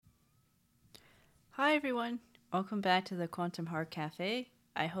Hi everyone. Welcome back to the Quantum Heart Cafe.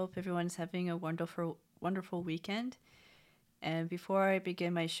 I hope everyone's having a wonderful weekend. And before I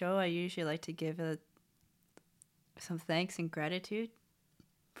begin my show, I usually like to give some thanks and gratitude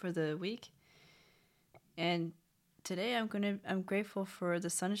for the week. And today I'm grateful for the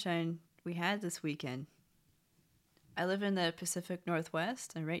sunshine we had this weekend. I live in the Pacific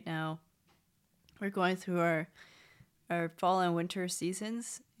Northwest, and right now we're going through our fall and winter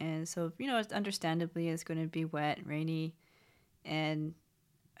seasons, and so it's understandably it's going to be wet, rainy, and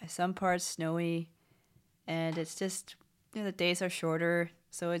some parts snowy, and it's just the days are shorter,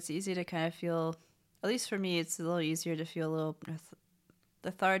 so it's easy to kind of feel. At least for me, it's a little easier to feel a little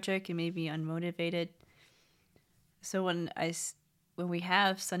lethargic and maybe unmotivated. So when we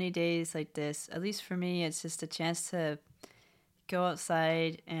have sunny days like this, at least for me, it's just a chance to go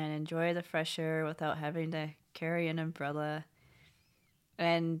outside and enjoy the fresh air without having to carry an umbrella.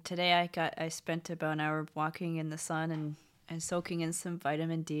 And today I spent about an hour walking in the sun and soaking in some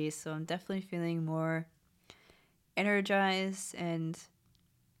vitamin D, so I'm definitely feeling more energized, and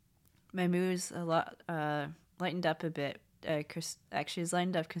my mood's a lot lightened up a bit. Actually, it's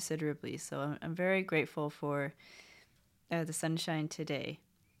lightened up considerably. So I'm very grateful for the sunshine today.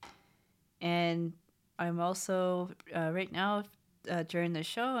 And I'm also right now during the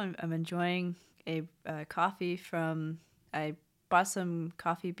show I'm enjoying a coffee from. I bought some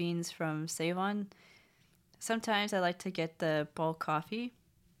coffee beans from Savon. Sometimes I like to get the bulk coffee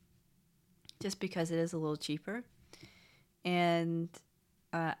just because it is a little cheaper. And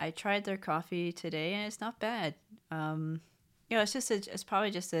I tried their coffee today, and it's not bad. It's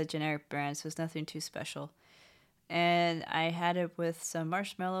probably just a generic brand, so it's nothing too special. And I had it with some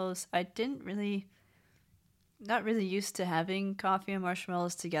marshmallows. Not really used to having coffee and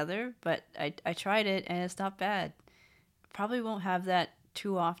marshmallows together, but I tried it, and it's not bad. Probably won't have that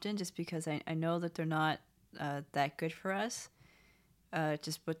too often, just because I know that they're not that good for us,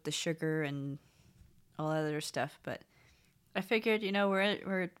 just with the sugar and all that other stuff. But I figured,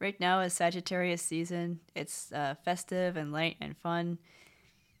 we're right now is Sagittarius season. It's festive and light and fun,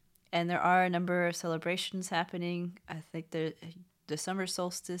 and there are a number of celebrations happening. I think the summer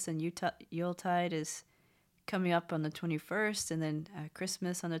solstice and Yuletide is coming up on the 21st, and then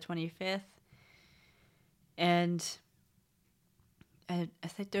Christmas on the 25th, and I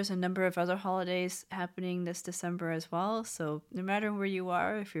think there's a number of other holidays happening this December as well. So no matter where you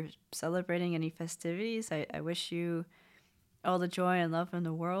are, if you're celebrating any festivities, I wish you all the joy and love in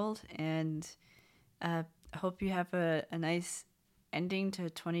the world, and I hope you have a nice ending to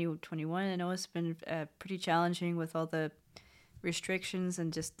 2021. I know it's been pretty challenging with all the restrictions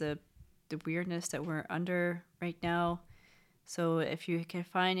and just the weirdness that we're under right now. So if you can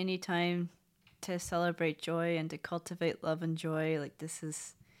find any time to celebrate joy and to cultivate love and joy, like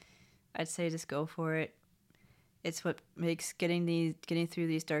I'd say just go for it. It's what makes getting through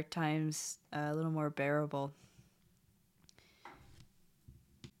these dark times a little more bearable.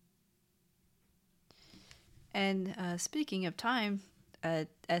 And speaking of time,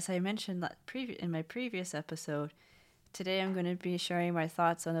 as I mentioned in my previous episode, today I'm going to be sharing my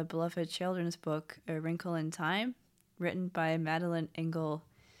thoughts on a beloved children's book, A Wrinkle in Time, written by Madeleine L'Engle.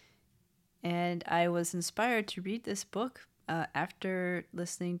 And I was inspired to read this book after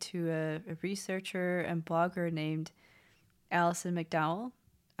listening to a researcher and blogger named Alison McDowell.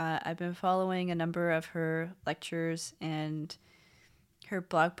 I've been following a number of her lectures and her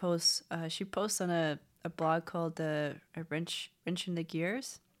blog posts. She posts on a blog called a Wrench in the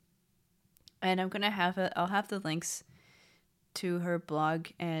Gears. And I'll have the links to her blog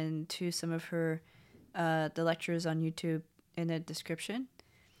and to some of her the lectures on YouTube in the description.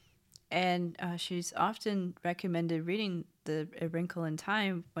 And she's often recommended reading A Wrinkle in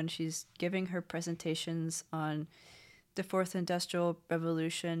Time when she's giving her presentations on the Fourth Industrial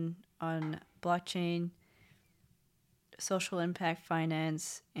Revolution, on blockchain, social impact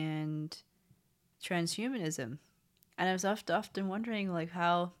finance, and transhumanism. And I was often wondering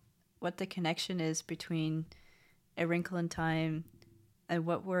what the connection is between A Wrinkle in Time and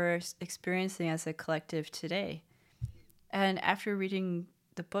what we're experiencing as a collective today. And after reading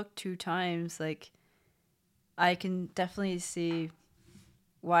the book 2 times, I can definitely see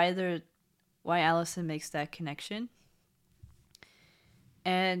why Allison makes that connection.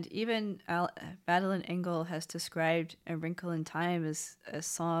 And even Madeleine L'Engle has described A Wrinkle in Time as a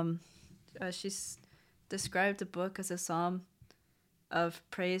psalm. She's described the book as a psalm of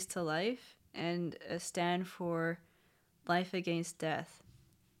praise to life and a stand for life against death.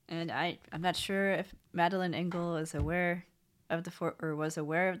 And I'm not sure if Madeleine L'Engle is aware of was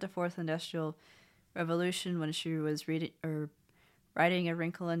aware of the Fourth Industrial Revolution when she was writing A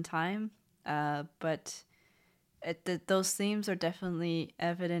Wrinkle in Time, but those themes are definitely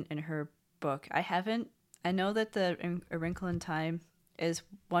evident in her book. I know that A Wrinkle in Time is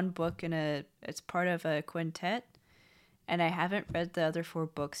one book it's part of a quintet, and I haven't read the other four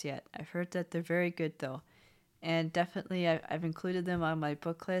books yet. I've heard that they're very good though, and definitely I've included them on my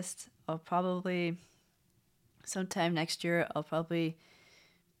book list. I'll probably sometime next year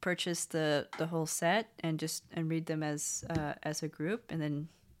purchase the whole set and read them as a group, and then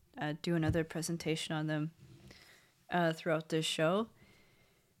do another presentation on them throughout this show.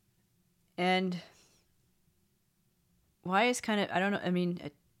 And why is kind of, I don't know, I mean,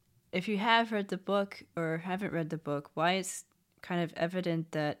 if you have read the book or haven't read the book, why it's kind of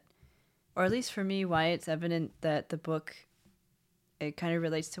evident that, or at least for me, why it's evident that the book, it kind of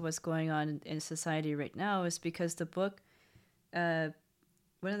relates to what's going on in society right now, is because the book, one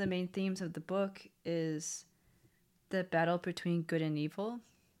of the main themes of the book is the battle between good and evil,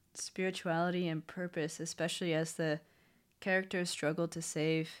 spirituality and purpose, especially as the characters struggle to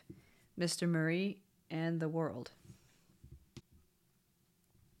save Mr. Murray and the world.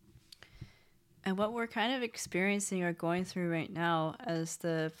 And what we're kind of experiencing or going through right now as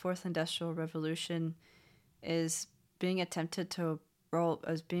the Fourth Industrial Revolution is being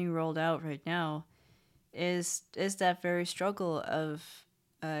being rolled out right now is that very struggle of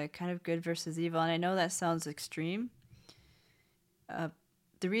kind of good versus evil. And I know that sounds extreme.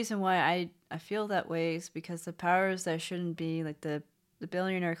 The reason why I feel that way is because the powers that shouldn't be, like the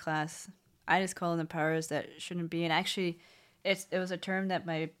billionaire class, I just call them the powers that shouldn't be. And actually, it was a term that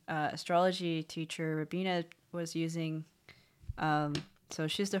my astrology teacher Rabina was using. So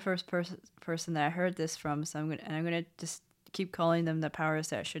she's the first person that I heard this from. So I'm gonna just keep calling them the powers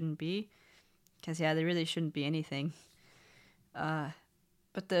that shouldn't be, because they really shouldn't be anything.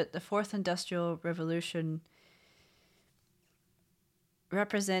 But the Fourth Industrial Revolution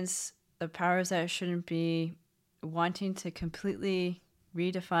represents the powers that shouldn't be wanting to completely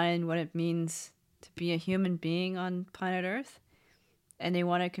redefine what it means to be a human being on planet Earth. And they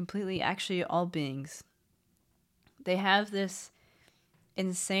want to completely, actually all beings. They have this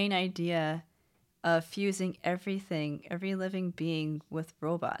insane idea of fusing everything, every living being, with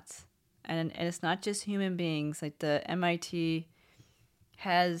robots. And it's not just human beings. Like the MIT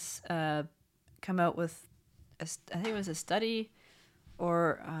has come out with, I think it was a study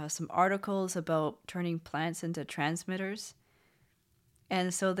or some articles about turning plants into transmitters.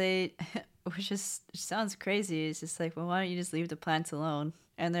 And so they, which just sounds crazy. It's just like, well, why don't you just leave the plants alone?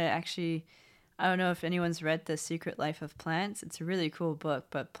 And they're actually, I don't know if anyone's read The Secret Life of Plants. It's a really cool book,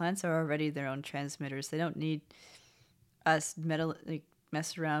 but plants are already their own transmitters. They don't need us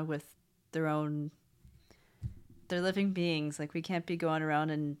mess around with they're living beings. Like, we can't be going around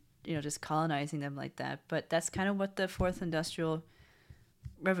and, just colonizing them like that. But that's kind of what the Fourth Industrial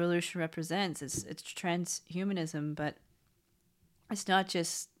Revolution represents. It's transhumanism, but it's not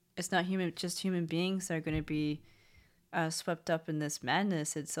just human beings that are going to be swept up in this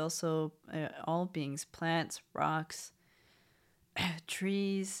madness. It's also all beings, plants, rocks,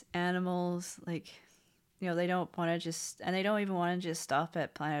 trees, animals. Like, they don't want to they don't even want to just stop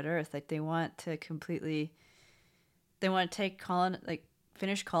at planet Earth. Like, they want to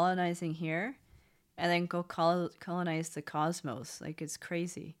finish colonizing here, and then go colonize the cosmos. Like, it's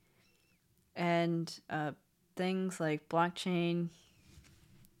crazy. And things like blockchain,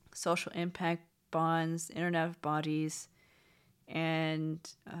 social impact bonds, Internet of Bodies, and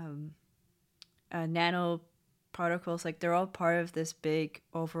nanoparticles, like, they're all part of this big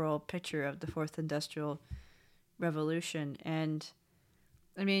overall picture of the Fourth Industrial Revolution. And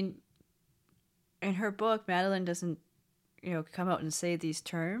I mean, in her book, Madeline doesn't, come out and say these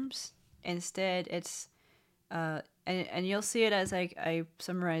terms. Instead, it's and you'll see it as I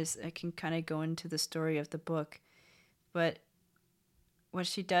summarize. I can kind of go into the story of the book, but what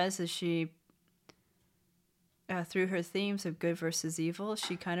she does is she, through her themes of good versus evil,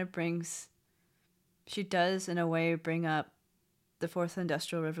 she does in a way bring up the Fourth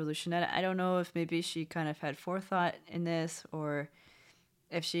Industrial Revolution. And I don't know if maybe she kind of had forethought in this, or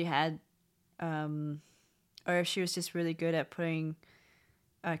if she had, or if she was just really good at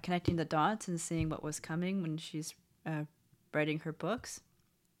connecting the dots and seeing what was coming when she's writing her books.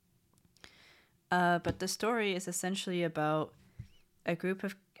 But the story is essentially about a group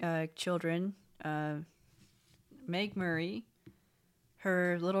of children, Meg Murray,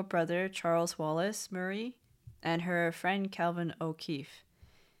 her little brother Charles Wallace Murray, and her friend Calvin O'Keefe.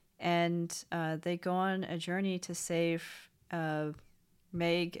 And they go on a journey to save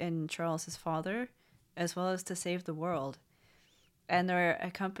Meg and Charles's father, as well as to save the world. And they're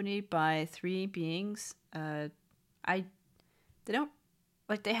accompanied by three beings. They don't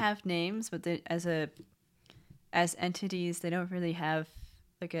like they have names, but as entities, they don't really have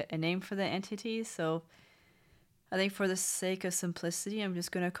like a name for the entities. So I think for the sake of simplicity, I'm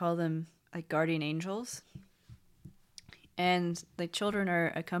just gonna call them like guardian angels. And the children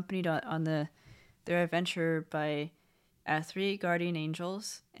are accompanied on their adventure by three guardian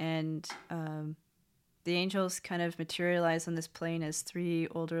angels, and the angels kind of materialize on this plane as three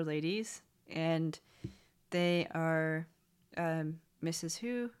older ladies, and they are Mrs.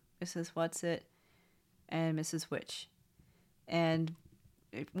 Who, Mrs. Whatsit, and Mrs. Witch. And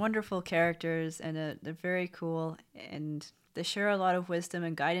wonderful characters, and they're very cool, and they share a lot of wisdom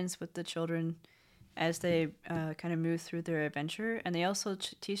and guidance with the children as they kind of move through their adventure. And they also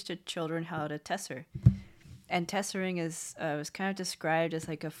teach the children how to tesser. And tessering is was kind of described as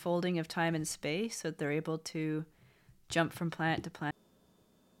like a folding of time and space, so that they're able to jump from planet to planet.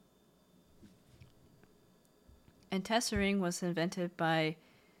 And tessering was invented by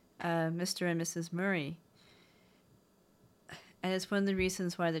Mr. and Mrs. Murray. And it's one of the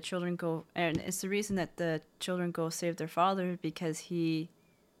reasons why the children go, and it's the reason that the children go save their father, because he,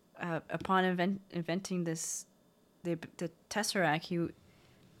 upon inventing this, the Tesseract,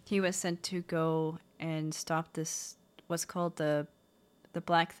 he was sent to go and stop this, what's called the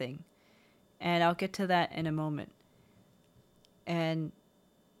black thing. And I'll get to that in a moment. And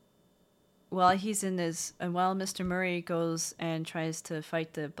while he's in this, and while Mr. Murray goes and tries to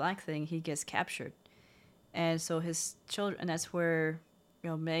fight the black thing, he gets captured. And so his children, and that's where,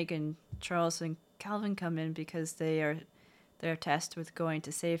 Meg and Charles and Calvin come in, because they're tasked with going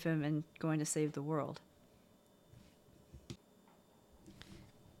to save him and going to save the world.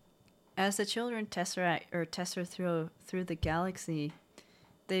 As the children tesser through the galaxy,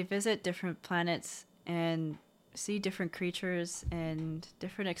 they visit different planets and see different creatures and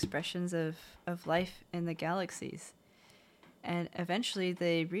different expressions of life in the galaxies. And eventually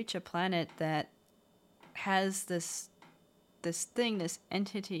they reach a planet that has this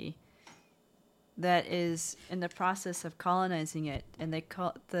entity that is in the process of colonizing it, and they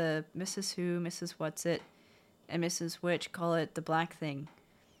call the Mrs. Who, Mrs. Whatsit, and Mrs. Witch call it the black thing.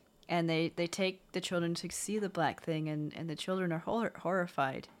 And they take the children to see the black thing, and the children are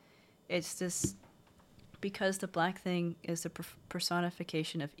horrified. It's this, because the black thing is a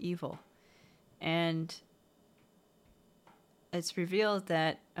personification of evil. And it's revealed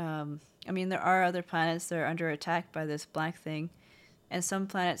that there are other planets that are under attack by this black thing, and some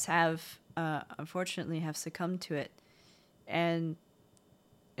planets have, unfortunately, have succumbed to it. And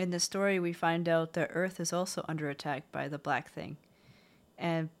in the story, we find out that Earth is also under attack by the black thing.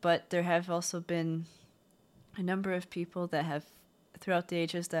 But there have also been a number of people that have, throughout the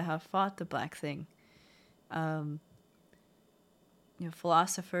ages, that have fought the black thing.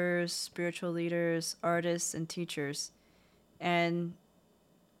 Philosophers, spiritual leaders, artists, and teachers. And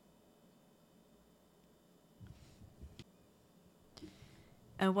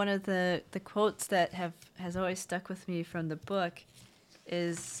one of the quotes that has always stuck with me from the book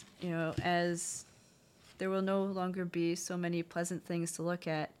is, as there will no longer be so many pleasant things to look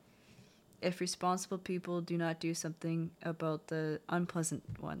at if responsible people do not do something about the unpleasant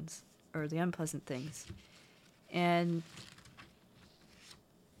ones, or the unpleasant things. And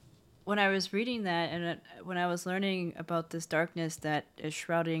when I was reading that, and when I was learning about this darkness that is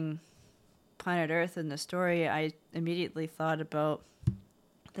shrouding planet Earth in the story, I immediately thought about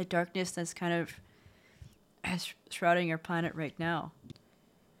the darkness that's kind of shrouding our planet right now.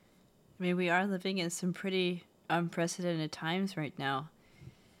 I mean, we are living in some pretty unprecedented times right now,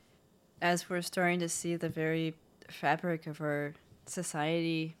 as we're starting to see the very fabric of our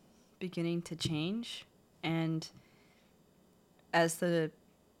society beginning to change, and as the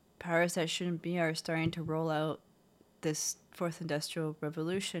powers that shouldn't be are starting to roll out this fourth industrial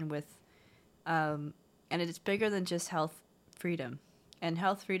revolution with, and it's bigger than just health freedom. And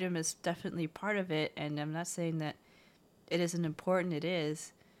health freedom is definitely part of it, and I'm not saying that it isn't important, it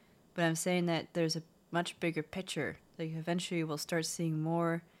is, but I'm saying that there's a much bigger picture. Like, eventually we'll start seeing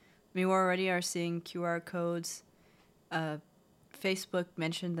more. I mean, we already are seeing QR codes. Facebook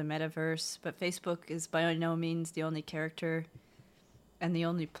mentioned the metaverse, but Facebook is by no means the only character and the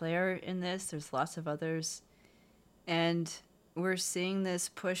only player in this. There's lots of others. And we're seeing this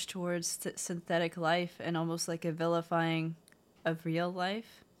push towards synthetic life, and almost like a vilifying of real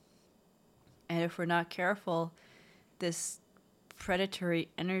life. And if we're not careful, this predatory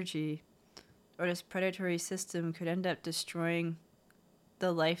energy or this predatory system could end up destroying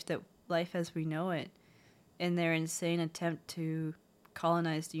the life as we know it, in their insane attempt to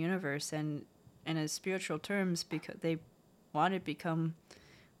colonize the universe. And in spiritual terms, because they want to become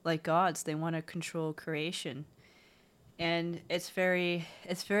like gods, they want to control creation. and it's very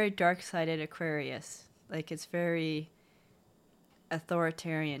dark-sided Aquarius. Like it's very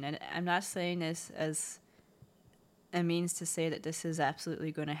authoritarian, and I'm not saying this as a means to say that this is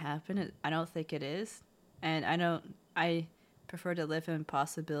absolutely going to happen. I don't think it is, and I prefer to live in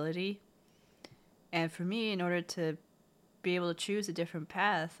possibility. And for me, in order to be able to choose a different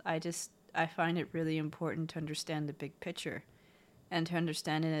path, I find it really important to understand the big picture and to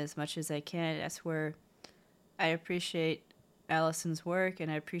understand it as much as I can. That's where I appreciate Allison's work,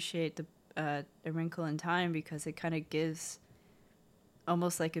 and I appreciate the A Wrinkle in Time, because it kind of gives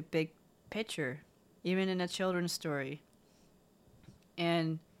almost like a big picture, even in a children's story.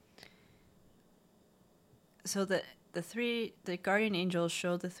 And so the guardian angels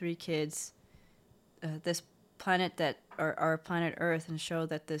show the three kids this planet that our planet Earth, and show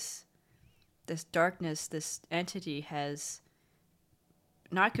that this darkness, this entity has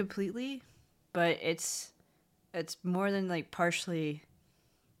not completely, but it's more than like partially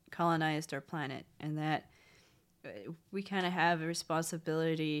colonized our planet, and that we kind of have a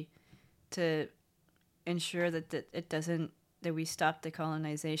responsibility to ensure that it doesn't, that we stop the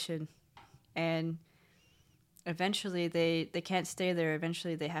colonization. And eventually they can't stay there.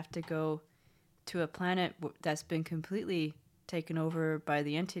 Eventually they have to go to a planet that's been completely taken over by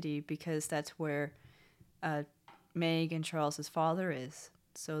the entity, because that's where uh, Meg and Charles's father is.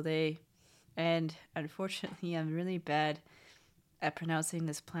 So they, and unfortunately I'm really bad at pronouncing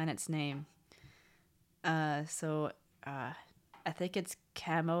this planet's name. So I think it's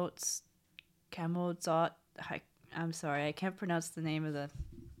Camodzot. I'm sorry, I can't pronounce the name of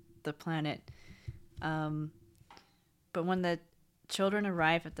the planet. Um, but when the children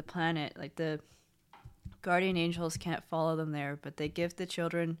arrive at the planet, like the guardian angels can't follow them there, but they give the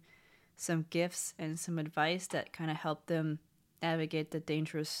children some gifts and some advice that kind of help them navigate the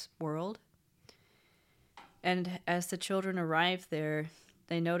dangerous world. And as the children arrive there,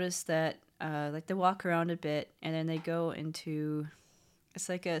 they notice that like they walk around a bit, and then they go into, it's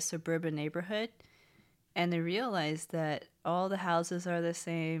like a suburban neighborhood, and they realize that all the houses are the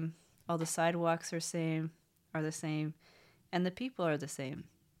same, all the sidewalks are the same, and the people are the same.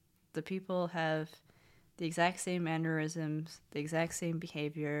 The people have the exact same mannerisms, the exact same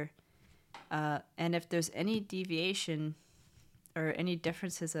behavior, and if there's any deviation or any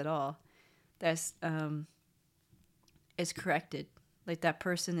differences at all, that's is corrected. Like that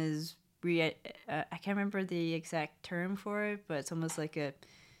person is I can't remember the exact term for it, but it's almost like a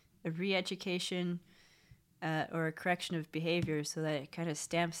re-education or a correction of behavior, so that it kind of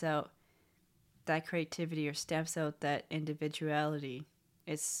stamps out that creativity or stamps out that individuality.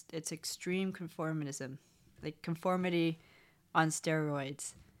 It's extreme conformism, like conformity on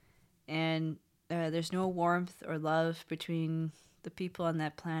steroids, and there's no warmth or love between the people on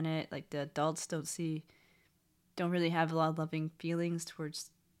that planet. Like the adults don't really have a lot of loving feelings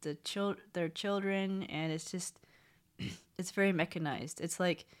towards their children, and it's just it's very mechanized. It's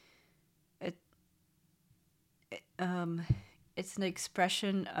like it, it's an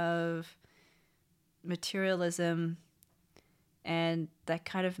expression of materialism and that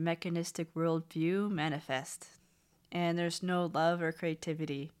kind of mechanistic worldview manifest. And there's no love or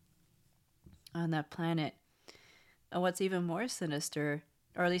creativity on that planet. And what's even more sinister,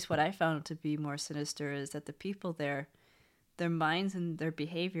 or at least what I found to be more sinister, is that the people there, their minds and their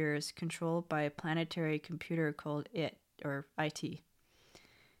behavior is controlled by a planetary computer called IT.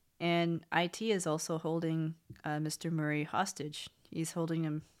 And IT is also holding Mr. Murray hostage. He's holding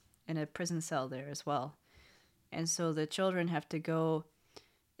him in a prison cell there as well. And so the children have to go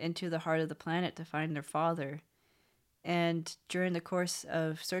into the heart of the planet to find their father. And during the course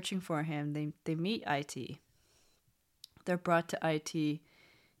of searching for him, they meet IT. They're brought to IT,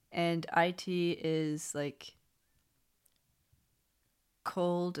 and IT is like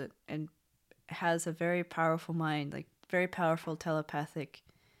cold and has a very powerful mind, like very powerful telepathic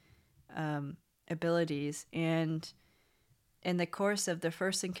abilities. And in the course of the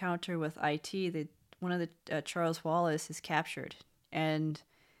first encounter with IT, one of the Charles Wallace is captured, and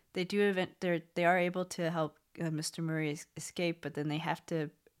they are able to help Mr. Murray escape, but then they have to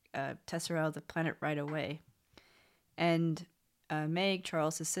test her out of the planet right away. And Meg,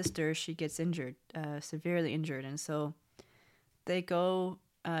 Charles's sister, she gets injured, severely injured, and so they go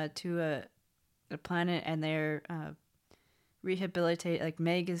to a planet, and they're rehabilitated. Like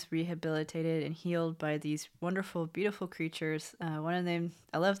Meg is rehabilitated and healed by these wonderful, beautiful creatures. One of them,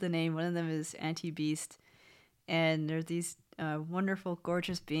 I love the name. One of them is Anti-Beast, and they're these wonderful,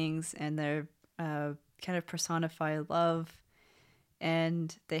 gorgeous beings, and they're kind of personify love,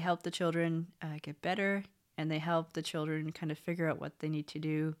 and they help the children get better, and they help the children kind of figure out what they need to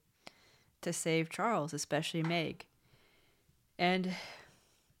do to save Charles, especially Meg. And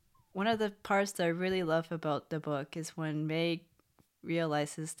one of the parts that I really love about the book is when Meg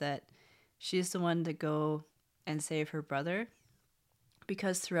realizes that she's the one to go and save her brother,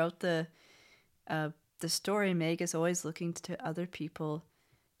 because throughout uh, the story, Meg is always looking to other people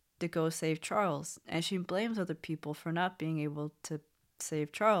to go save Charles, and she blames other people for not being able to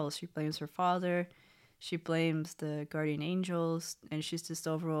save Charles. She blames her father, she blames the guardian angels, and she's just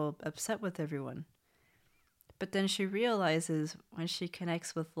overall upset with everyone. But then she realizes when she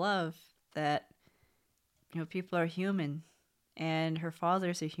connects with love that, people are human, and her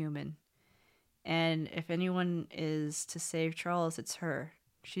father's a human. And if anyone is to save Charles, it's her.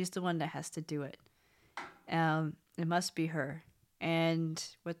 She's the one that has to do it. It must be her. And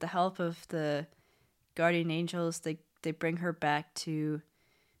with the help of the guardian angels, they bring her back to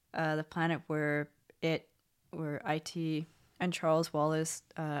the planet where IT and Charles Wallace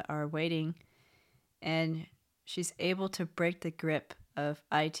are waiting, and she's able to break the grip of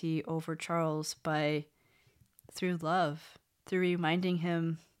IT over Charles through love, through reminding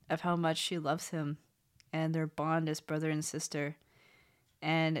him of how much she loves him and their bond as brother and sister.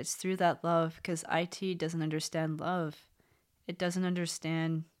 And it's through that love, because IT doesn't understand love. It doesn't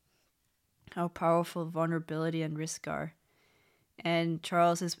understand how powerful vulnerability and risk are. And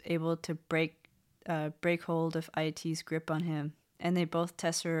Charles is able to break hold of IT's grip on him, and they both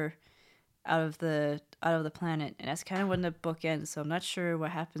test her out of the planet. And that's kind of when the book ends. So I'm not sure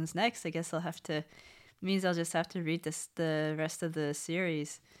what happens next. I guess I'll just have to read the rest of the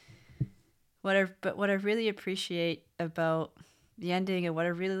series. What I really appreciate about the ending, and what I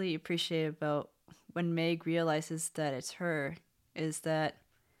really appreciate about when Meg realizes that it's her, is that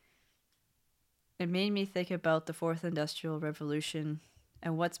it made me think about the Fourth Industrial Revolution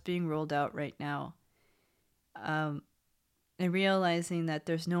and what's being rolled out right now. And realizing that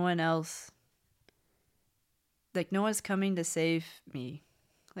there's no one else, like no one's coming to save me,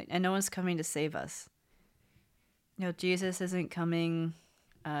 and no one's coming to save us. Jesus isn't coming.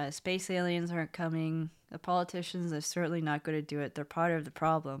 Space aliens aren't coming. The politicians are certainly not going to do it. They're part of the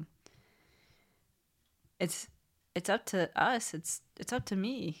problem. It's up to us. It's up to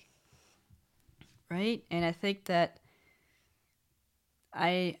me, right? And I think that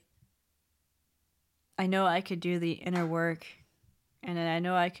I know I could do the inner work, and I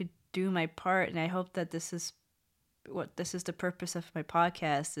know I could do my part. And I hope that this is the purpose of my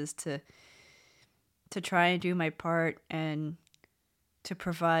podcast, is to try and do my part and to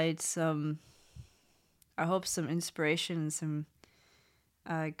provide some inspiration and some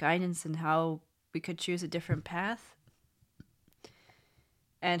guidance in how we could choose a different path,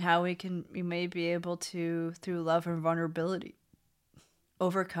 and how we may be able to, through love and vulnerability,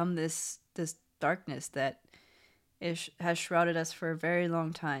 overcome this darkness that has shrouded us for a very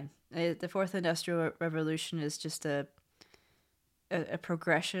long time. The Fourth Industrial Revolution is just a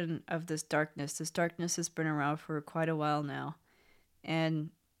progression of this darkness. This darkness has been around for quite a while now,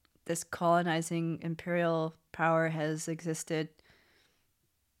 and this colonizing imperial power has existed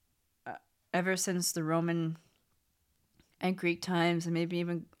ever since the Roman and Greek times, and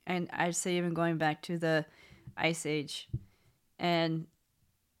and I'd say even going back to the Ice Age. And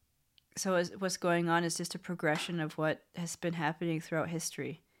so what's going on is just a progression of what has been happening throughout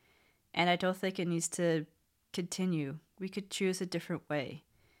history. And I don't think it needs to continue. We could choose a different way.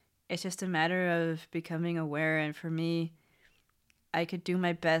 It's just a matter of becoming aware. And for me, I could do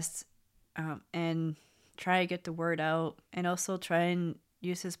my best and try to get the word out, and also try and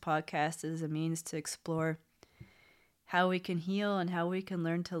use this podcast as a means to explore how we can heal and how we can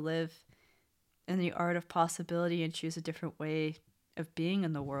learn to live in the art of possibility and choose a different way of being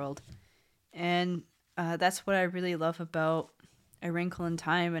in the world. And that's what I really love about A Wrinkle in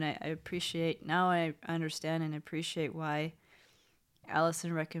Time. And I appreciate, now I understand and appreciate why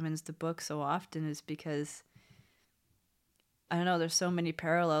Allison recommends the book so often, is because, I don't know, there's so many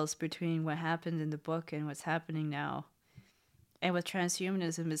parallels between what happened in the book and what's happening now. And with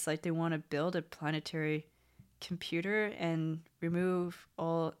transhumanism, it's like they want to build a planetary computer and remove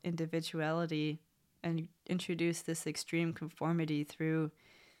all individuality and introduce this extreme conformity through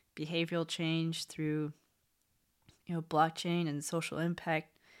behavioral change, through blockchain and social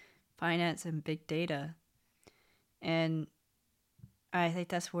impact, finance and big data. And I think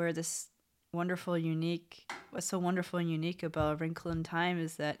that's where what's so wonderful and unique about A Wrinkle in Time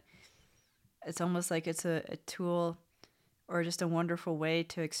is that it's almost like it's a tool, or just a wonderful way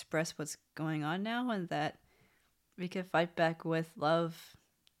to express what's going on now, and that we can fight back with love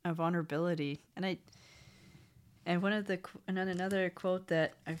and vulnerability. And another quote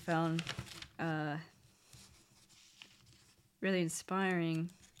that I found really inspiring,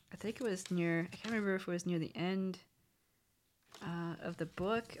 I think it was I can't remember if it was near the end of the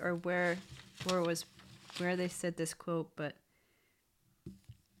book, or where it was where they said this quote, but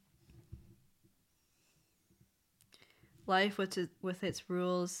life with its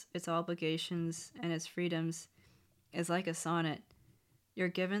rules, its obligations, and its freedoms is like a sonnet. You're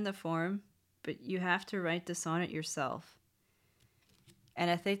given the form, but you have to write the sonnet yourself. And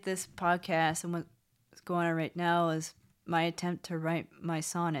I think this podcast and what's going on right now is my attempt to write my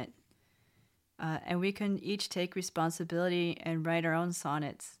sonnet. And we can each take responsibility and write our own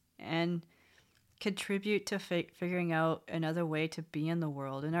sonnets and contribute to figuring out another way to be in the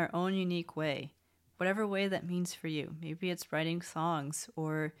world in our own unique way, whatever way that means for you. Maybe it's writing songs,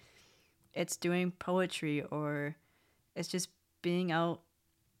 or it's doing poetry, or it's just being out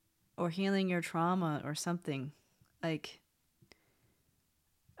or healing your trauma or something. Like,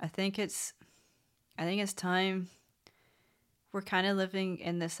 I think it's time. We're kind of living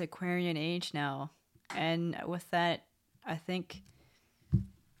in this Aquarian age now, and with that, I think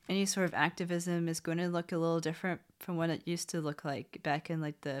any sort of activism is going to look a little different from what it used to look like back in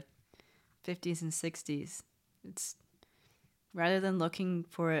like the 50s and 60s. It's rather than looking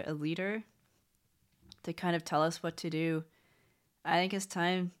for a leader to kind of tell us what to do, I think it's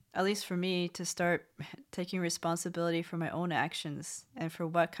time, at least for me, to start taking responsibility for my own actions and for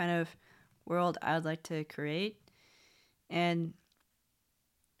what kind of world I'd like to create. And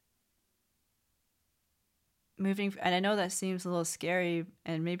and I know that seems a little scary,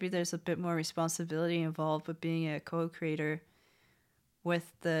 and maybe there's a bit more responsibility involved with being a co-creator with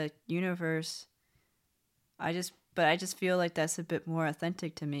the universe. I just feel like that's a bit more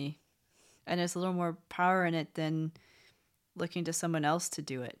authentic to me, and there's a little more power in it than looking to someone else to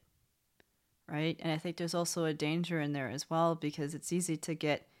do it, right? And I think there's also a danger in there as well, because it's easy to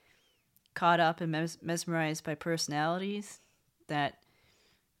get caught up and mesmerized by personalities that,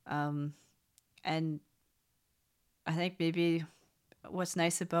 and I think maybe what's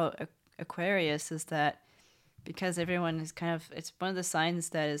nice about Aquarius is that because everyone is it's one of the signs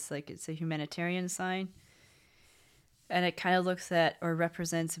that is like, it's a humanitarian sign, and it kind of looks at or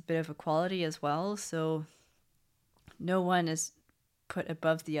represents a bit of equality as well. So no one is put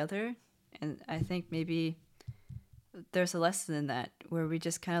above the other. And I think maybe there's a lesson in that, where we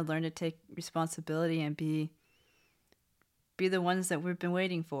just kind of learn to take responsibility and be the ones that we've been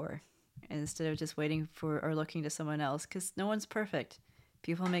waiting for, instead of just waiting for or looking to someone else, because no one's perfect.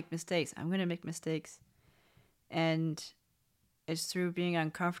 People make mistakes. I'm going to make mistakes. And it's through being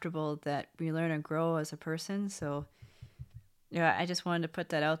uncomfortable that we learn and grow as a person. So, yeah, I just wanted to put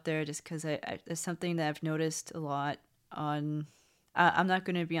that out there, just because it's something that I've noticed a lot on. I'm not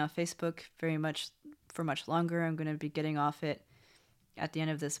going to be on Facebook for much longer. I'm going to be getting off it at the end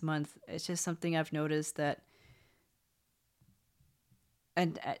of this month. It's just something I've noticed that,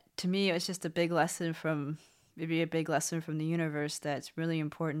 and to me, it's just a big lesson from the universe, that it's really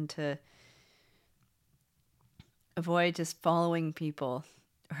important to avoid just following people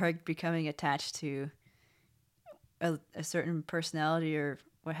or becoming attached to a certain personality or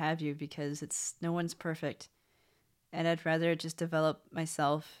what have you, because no one's perfect. And I'd rather just develop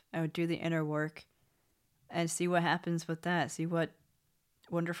myself. I would do the inner work and see what happens with that. See what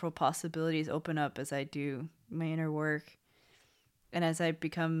wonderful possibilities open up as I do my inner work, and as I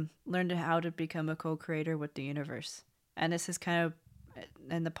learn how to become a co-creator with the universe. And this is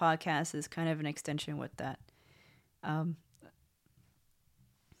and the podcast is kind of an extension with that. And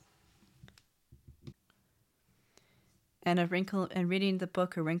reading the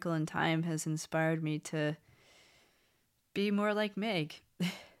book A Wrinkle in Time has inspired me to be more like Meg.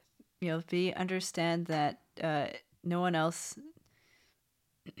 Understand that no one else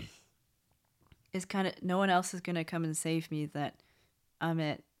is going to come and save me, that I'm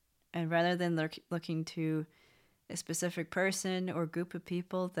it. And rather than looking to a specific person or group of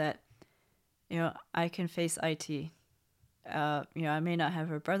people, that, I can face IT. I may not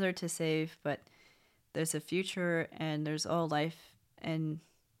have a brother to save, but there's a future, and there's all life on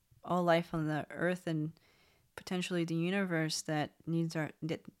the earth and potentially the universe that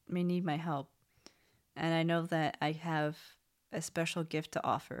may need my help. And I know that I have a special gift to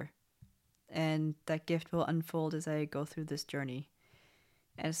offer, and that gift will unfold as I go through this journey.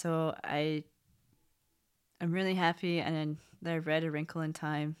 And so I'm really happy that I read A Wrinkle in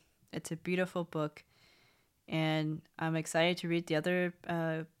Time. It's a beautiful book, and I'm excited to read the other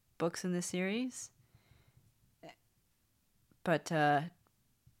books in the series. But I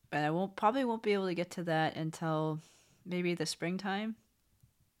probably won't be able to get to that until maybe the springtime,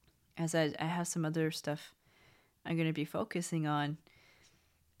 as I have some other stuff I'm going to be focusing on.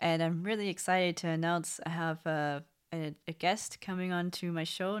 And I'm really excited to announce I have a guest coming on to my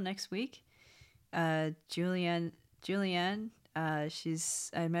show next week. Julianne I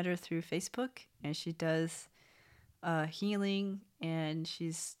met her through Facebook, and she does healing, and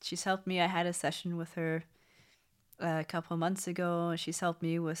she's helped me. I had a session with her a couple months ago. She's helped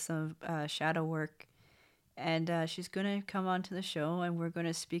me with some shadow work, and she's gonna come onto the show, and we're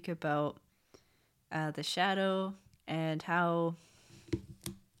gonna speak about the shadow and how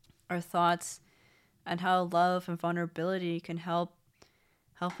our thoughts and how love and vulnerability can help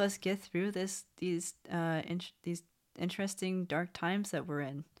us get through these interesting dark times that we're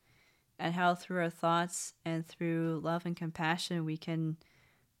in, and how through our thoughts and through love and compassion we can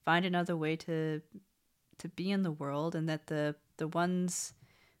find another way to be in the world, and that the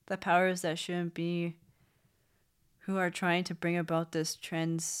powers that shouldn't be, who are trying to bring about this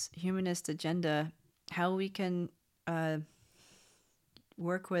transhumanist agenda, how we can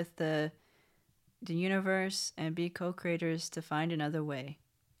work with the universe and be co-creators to find another way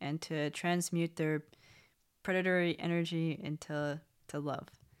and to transmute their predatory energy into love.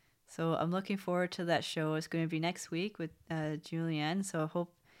 So I'm looking forward to that show. It's going to be next week with Julianne, so I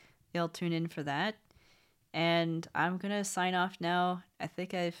hope you'll tune in for that. And I'm going to sign off now. I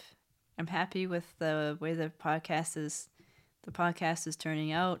think I'm happy with the way the podcast is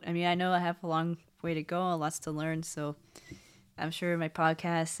turning out. I mean, I know I have a long way to go, lots to learn, so I'm sure my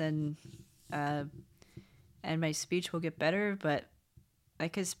podcast and my speech will get better, but I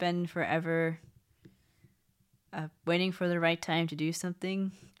could spend forever waiting for the right time to do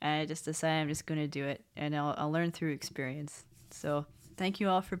something. I just decided I'm just going to do it, and I'll learn through experience. So thank you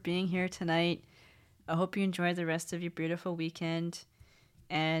all for being here tonight. I hope you enjoy the rest of your beautiful weekend,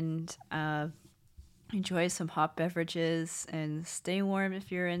 and enjoy some hot beverages, and stay warm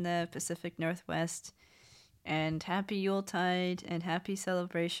if you're in the Pacific Northwest. And happy Yuletide and happy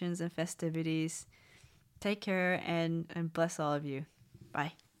celebrations and festivities. Take care, and bless all of you.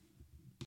 Bye.